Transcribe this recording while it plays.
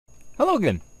Hello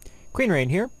again, Queen Rain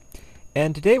here,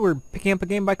 and today we're picking up a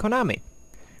game by Konami.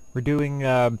 We're doing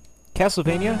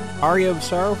Castlevania Aria of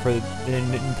Sorrow for the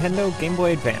Nintendo Game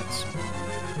Boy Advance.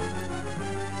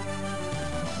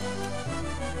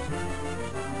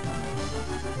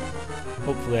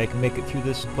 Hopefully I can make it through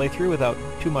this playthrough without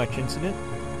too much incident.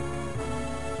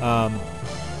 I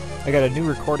got a new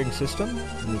recording system.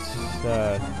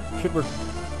 This should work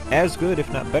as good,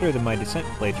 if not better, than my Descent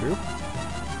playthrough.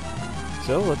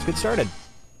 So, let's get started.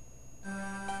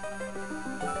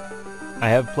 I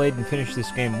have played and finished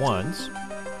this game once,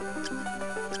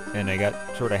 and I got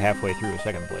sort of halfway through a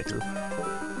second playthrough.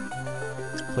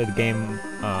 Play the game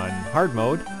on hard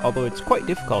mode, although it's quite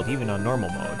difficult even on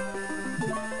normal mode.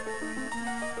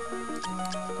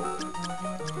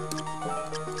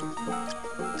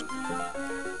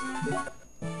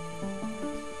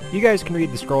 You guys can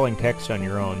read the scrolling text on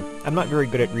your own. I'm not very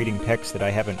good at reading text that I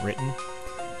haven't written.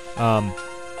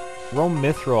 Rome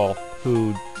Mithril,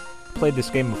 who played this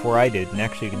game before I did and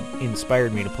actually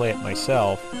inspired me to play it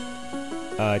myself,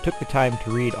 took the time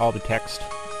to read all the text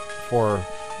for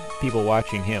people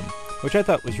watching him, which I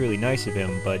thought was really nice of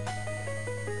him, but,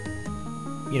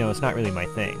 you know, it's not really my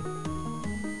thing.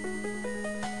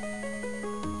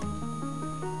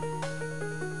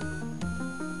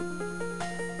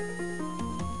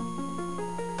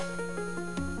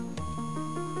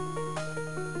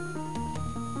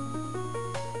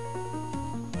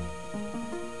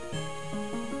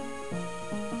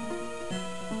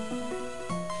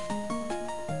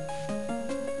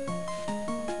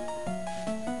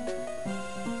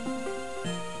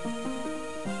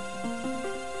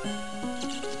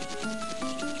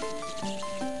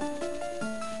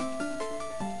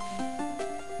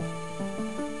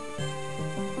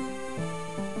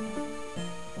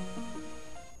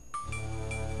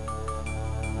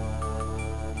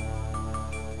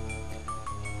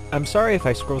 I'm sorry if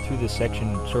I scroll through this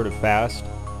section sort of fast.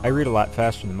 I read a lot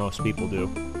faster than most people do,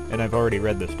 and I've already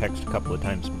read this text a couple of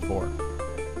times before.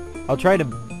 I'll try to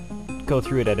go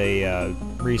through it at a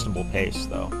reasonable pace,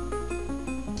 though.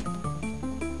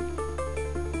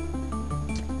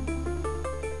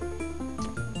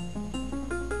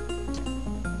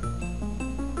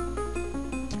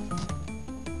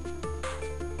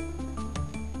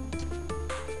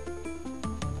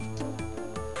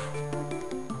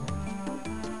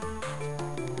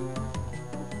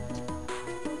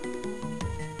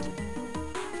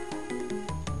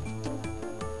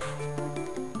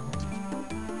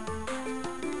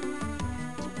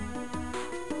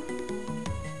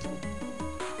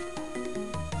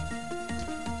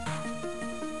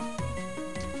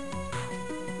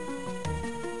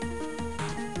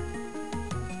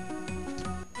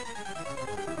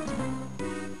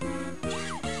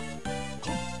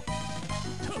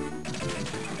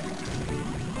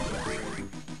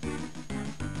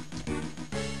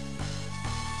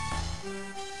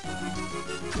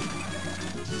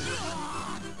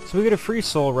 So we get a free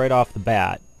soul right off the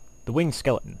bat, the winged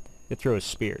skeleton. It throws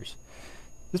spears.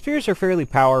 The spears are fairly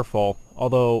powerful,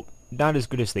 although not as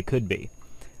good as they could be.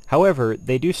 However,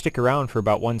 they do stick around for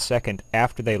about 1 second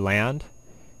after they land,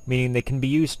 meaning they can be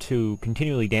used to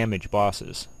continually damage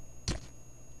bosses.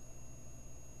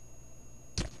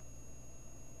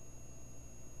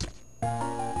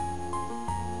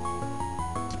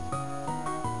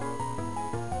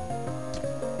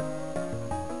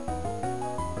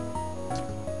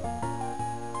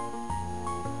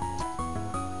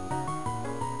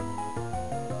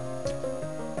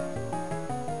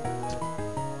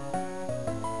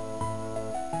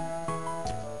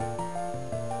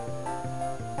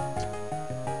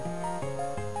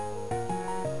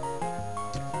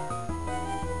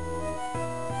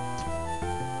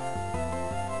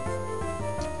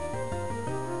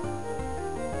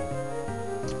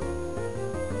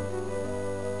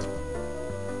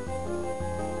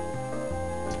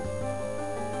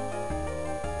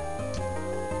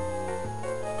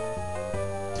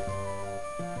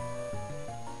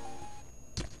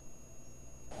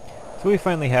 So we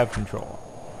finally have control.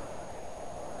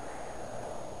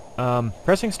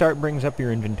 Pressing start brings up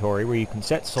your inventory where you can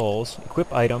set souls,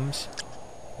 equip items,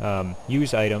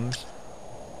 use items,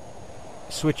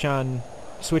 switch on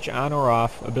or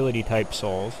off ability type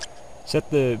souls, set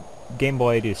the Game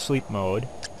Boy to sleep mode,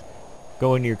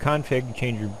 go into your config to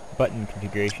change your button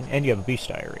configuration, and you have a beast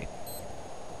diary.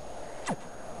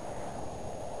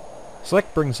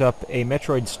 Select brings up a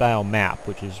Metroid style map,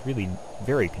 which is really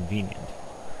very convenient.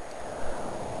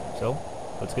 So,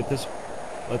 let's get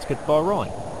the ball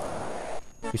rolling.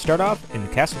 We start off in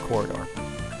the castle corridor.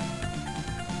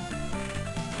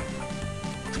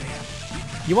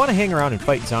 You want to hang around and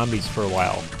fight zombies for a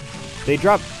while. they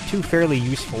drop two fairly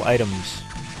useful items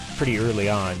pretty early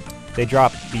on. They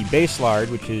drop the base lard,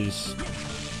 which is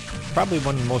probably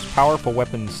one of the most powerful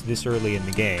weapons this early in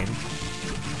the game,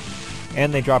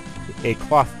 and they drop a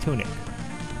cloth tunic.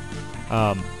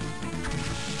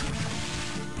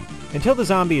 Until the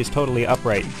zombie is totally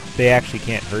upright, they actually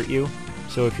can't hurt you,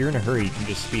 so if you're in a hurry, you can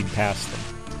just speed past them.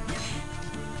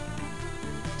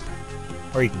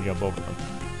 Or you can jump over them.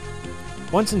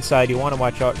 Once inside, you want to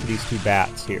watch out for these two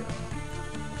bats here.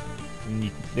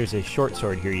 There's a short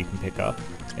sword here you can pick up,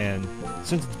 and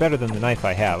since it's better than the knife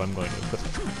I have, I'm going to equip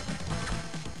it.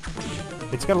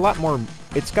 It's got a lot more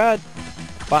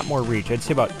reach. I'd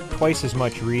say about twice as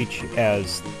much reach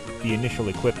as the initial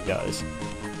equip does.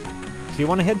 So you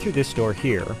want to head through this door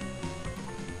here,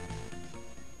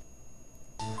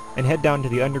 and head down to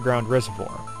the underground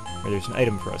reservoir, where there's an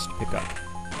item for us to pick up.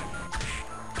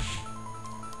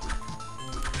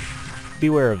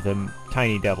 Beware of them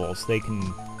tiny devils. They can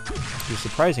do a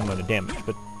surprising amount of damage,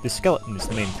 but the skeleton is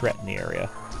the main threat in the area.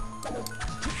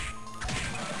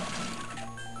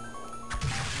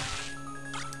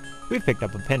 We've picked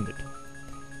up a pendant.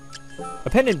 A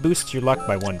pendant boosts your luck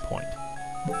by 1 point.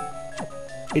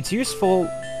 It's useful,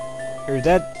 or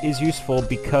that is useful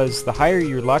because the higher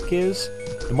your luck is,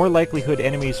 the more likelihood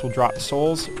enemies will drop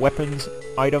souls, weapons,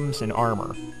 items, and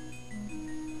armor.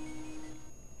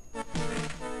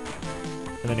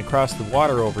 And then across the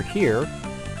water over here,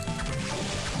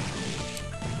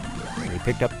 we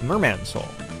picked up the merman soul,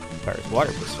 fires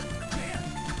water pistol.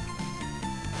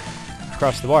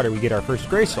 Across the water we get our first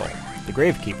gray soul, the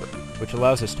Gravekeeper, which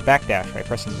allows us to backdash by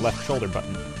pressing the left shoulder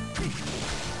button.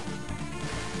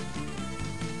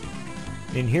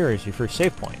 In here is your first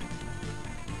save point.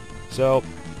 So,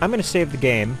 I'm going to save the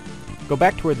game, go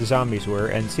back to where the zombies were,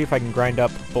 and see if I can grind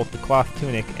up both the cloth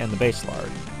tunic and the base lard,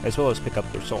 as well as pick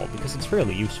up their soul, because it's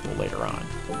fairly useful later on.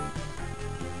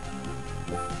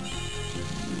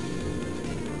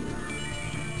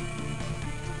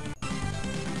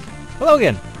 Hello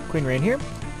again, Queen Rain here,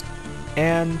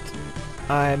 and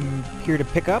I'm here to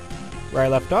pick up where I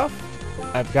left off.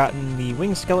 I've gotten the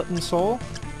winged skeleton soul,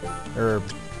 or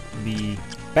the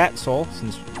bat soul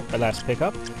since our last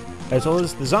pickup, as well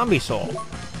as the zombie soul.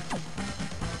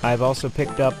 I've also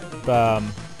picked up a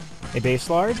base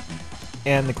lard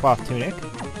and the cloth tunic.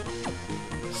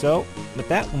 So, with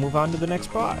that, we'll move on to the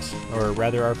next boss, or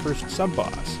rather our first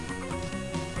sub-boss,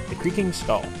 the Creaking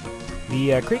Skull.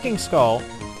 The Creaking Skull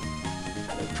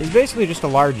is basically just a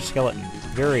large skeleton.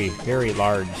 Very, very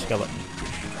large skeleton.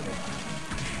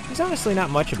 He's honestly not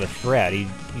much of a threat.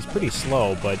 He's pretty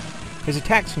slow, but his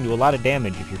attacks can do a lot of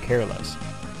damage if you're careless.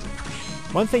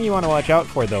 One thing you want to watch out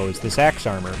for, though, is this axe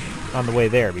armor on the way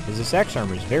there, because this axe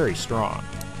armor is very strong.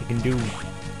 He can do,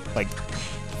 like,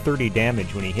 30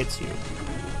 damage when he hits you,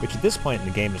 which at this point in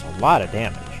the game is a lot of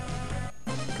damage.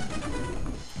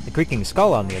 The Creaking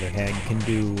Skull, on the other hand, can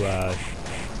do,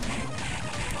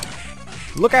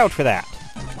 look out for that!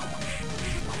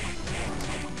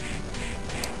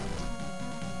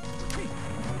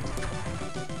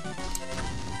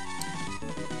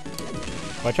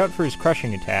 Watch out for his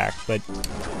crushing attack, but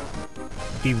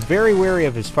be very wary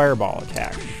of his fireball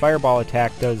attack. The fireball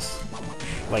attack does,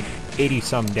 like,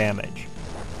 80-some damage.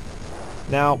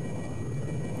 Now,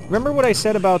 remember what I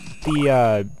said about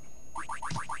the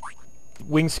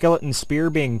winged skeleton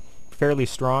spear being fairly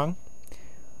strong?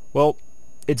 Well,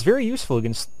 it's very useful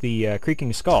against the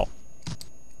Creaking Skull,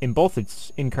 in both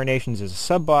its incarnations as a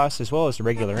sub-boss as well as a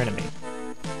regular enemy.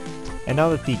 And now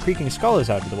that the Creaking Skull is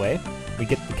out of the way, we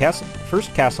get the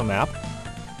first castle map,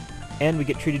 and we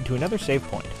get treated to another save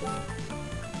point.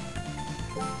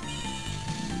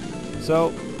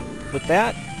 So, with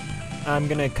that, I'm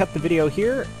going to cut the video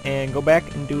here and go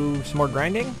back and do some more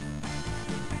grinding,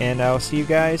 and I'll see you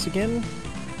guys again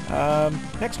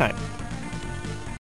next time.